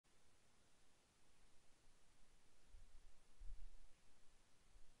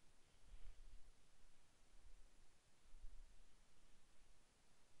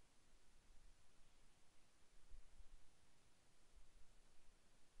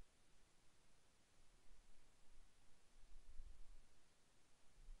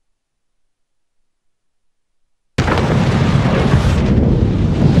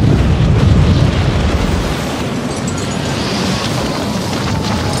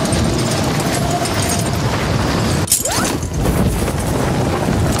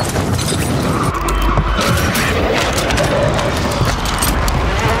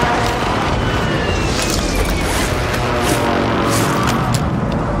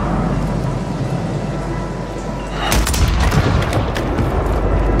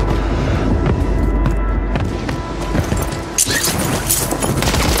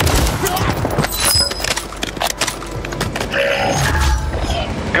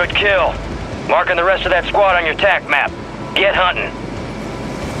Good kill. Marking the rest of that squad on your TAC map. Get hunting.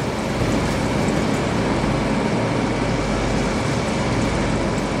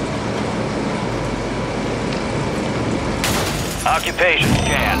 Occupation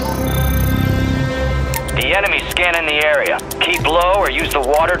scan. The enemy's scanning the area. Keep low or use the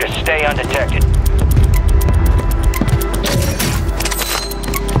water to stay undetected.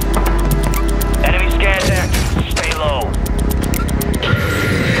 Enemy scans active. Stay low.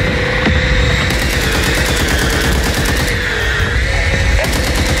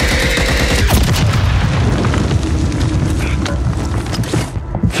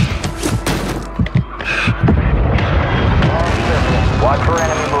 Watch for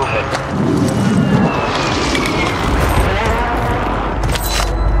enemy movement.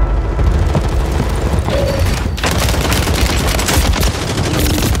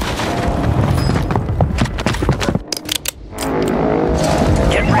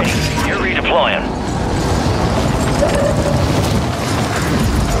 Get ready. You're redeploying.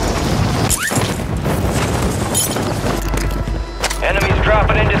 Enemies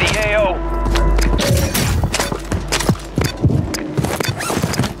dropping into the AO.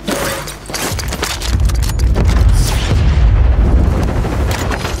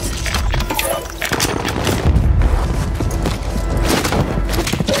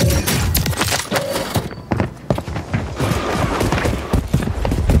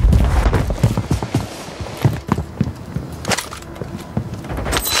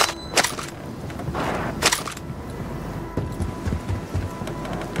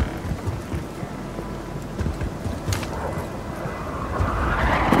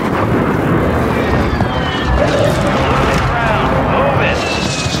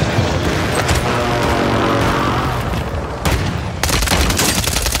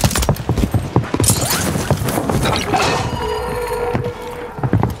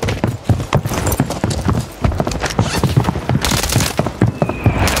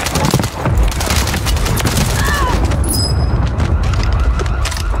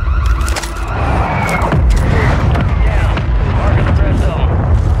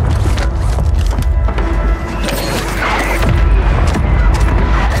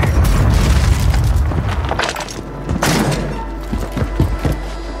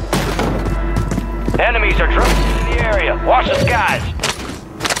 Enemies are dropping in the area. Watch the skies.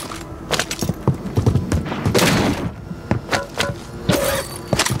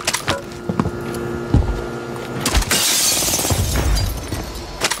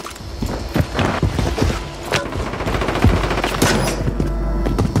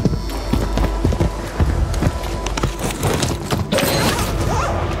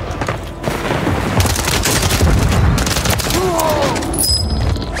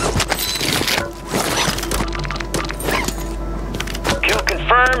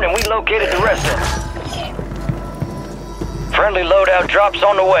 And we located the rest of them. Friendly loadout drops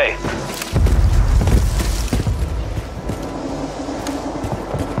on the way.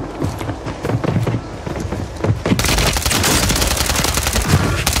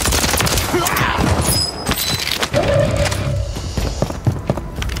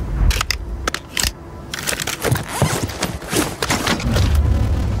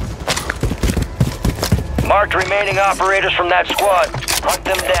 Marked remaining operators from that squad. Hunt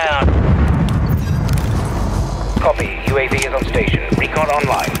them down. Copy. UAV is on station. Recon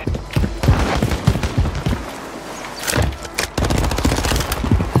online.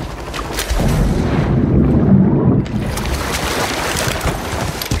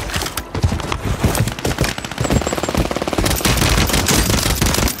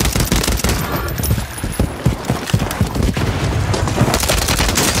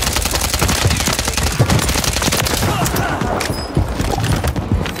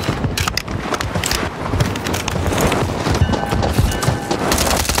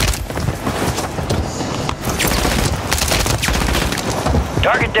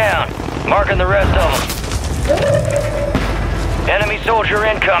 Target down. Marking the rest of them. Enemy soldier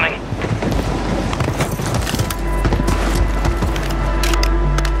incoming.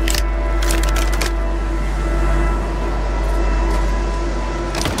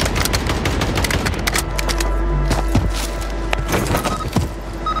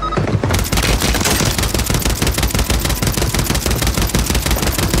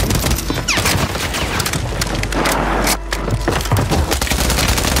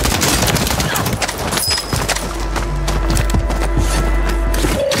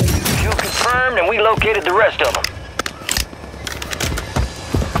 We located the rest of them.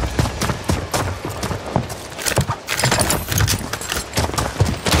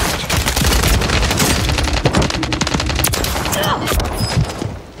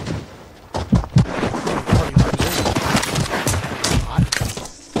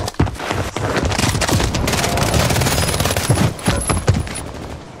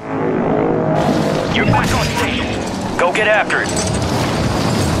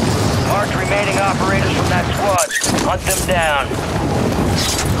 operators from that squad. Hunt them down.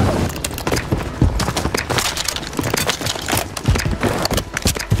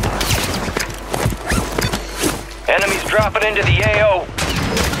 Enemies dropping into the AO.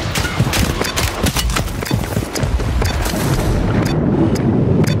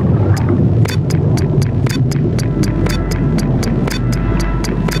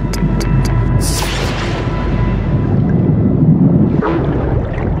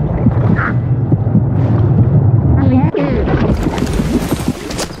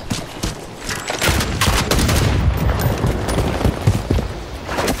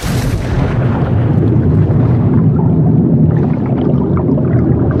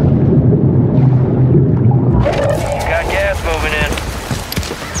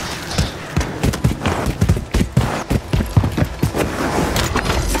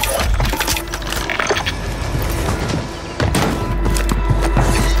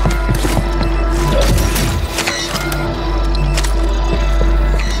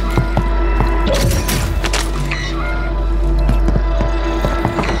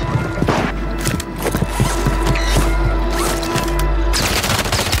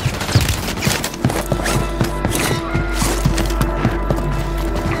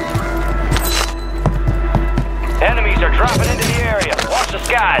 Dropping into the area. Watch the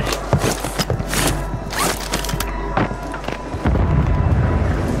skies.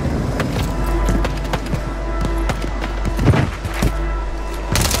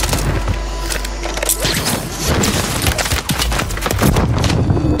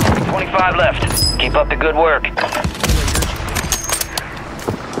 Left. Keep up the good work.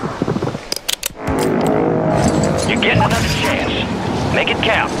 You're getting another chance. Make it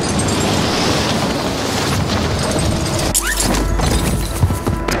count.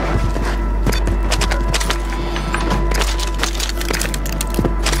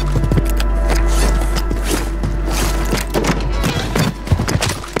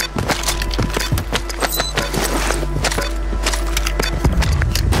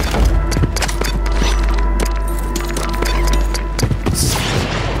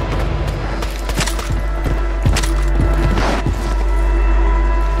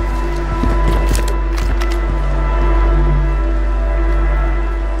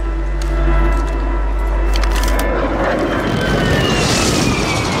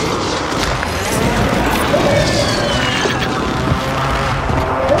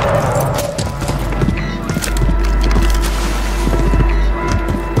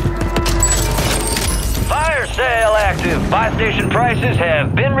 Buy station prices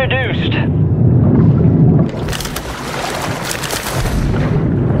have been reduced.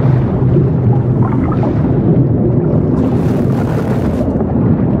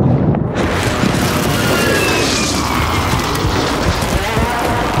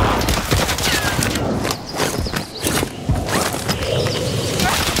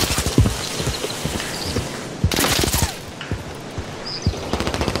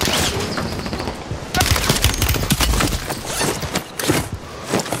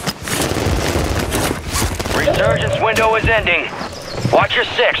 Resurgence window is ending. Watch your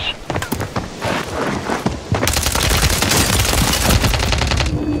 6.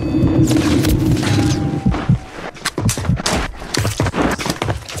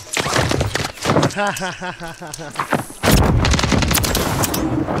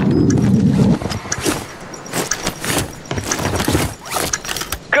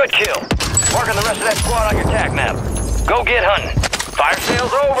 Good kill. Marking the rest of that squad on your tac map. Go get hunting. Fire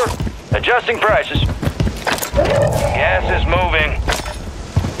sale's over. Adjusting prices. Gas is moving.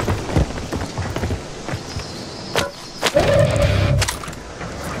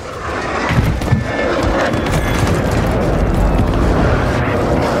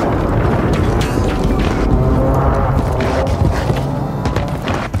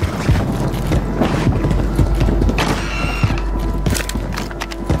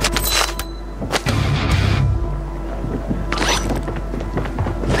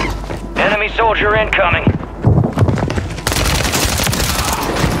 Enemy soldier incoming.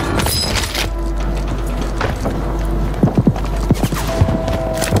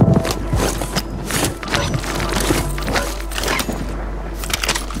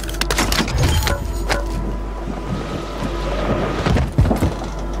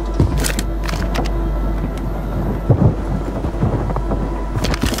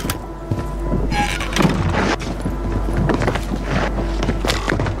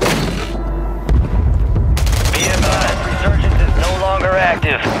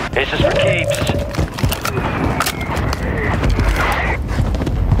 This is for keeps.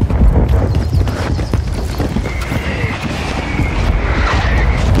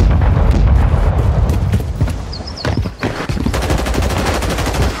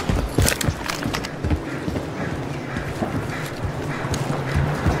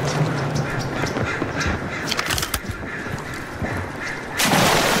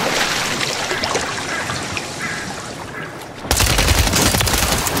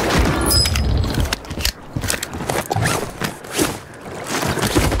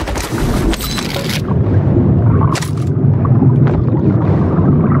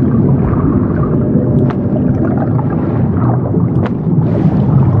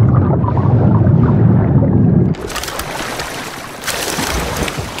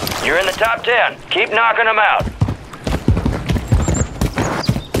 top 10. Keep knocking them out.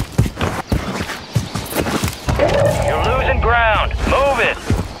 You're losing ground. Move it.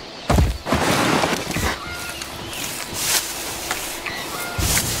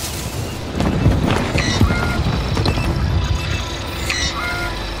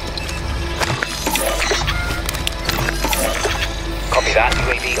 Copy that.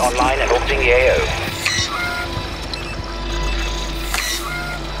 UAV online and orbiting the AO.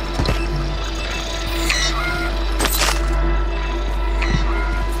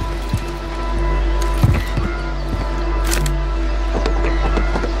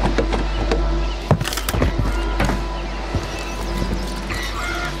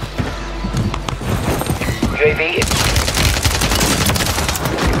 UAV.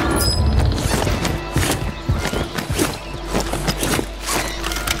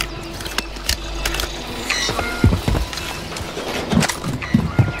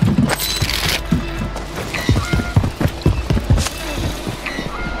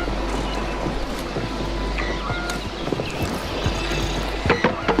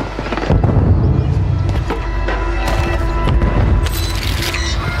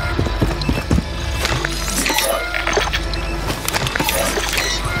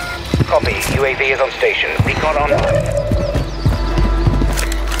 Copy. UAV is on station. Recon online.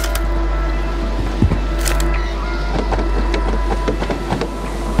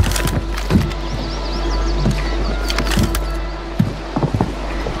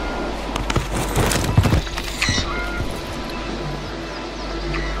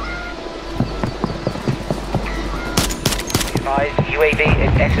 Advised, UAV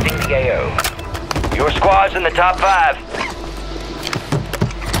is exiting the AO. Your squad's in the top 5.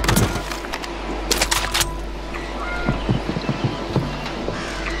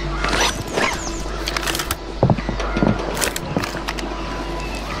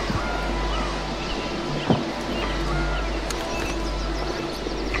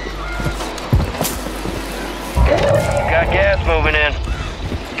 Got gas moving in.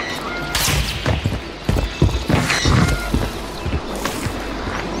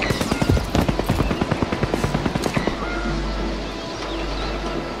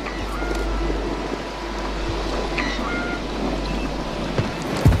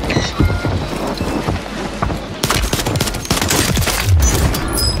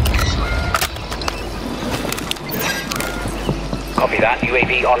 Copy that.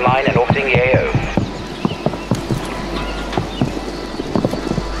 UAV online and orbiting the AO.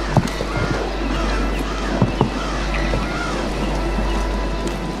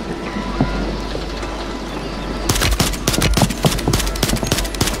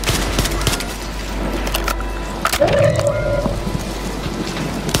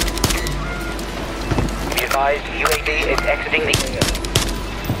 Be advised, UAV is exiting the AO.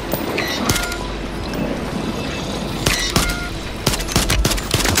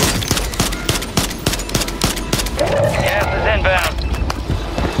 Gas is inbound.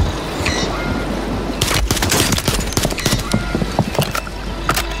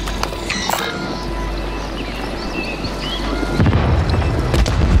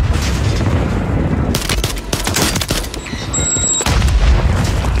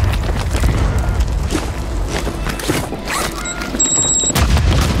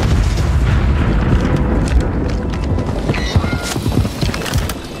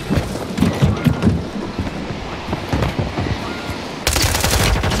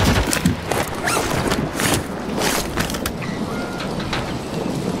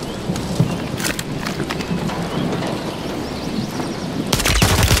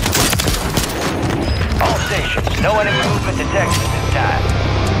 No enemy movement detected at this time.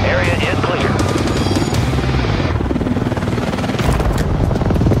 Area is clear.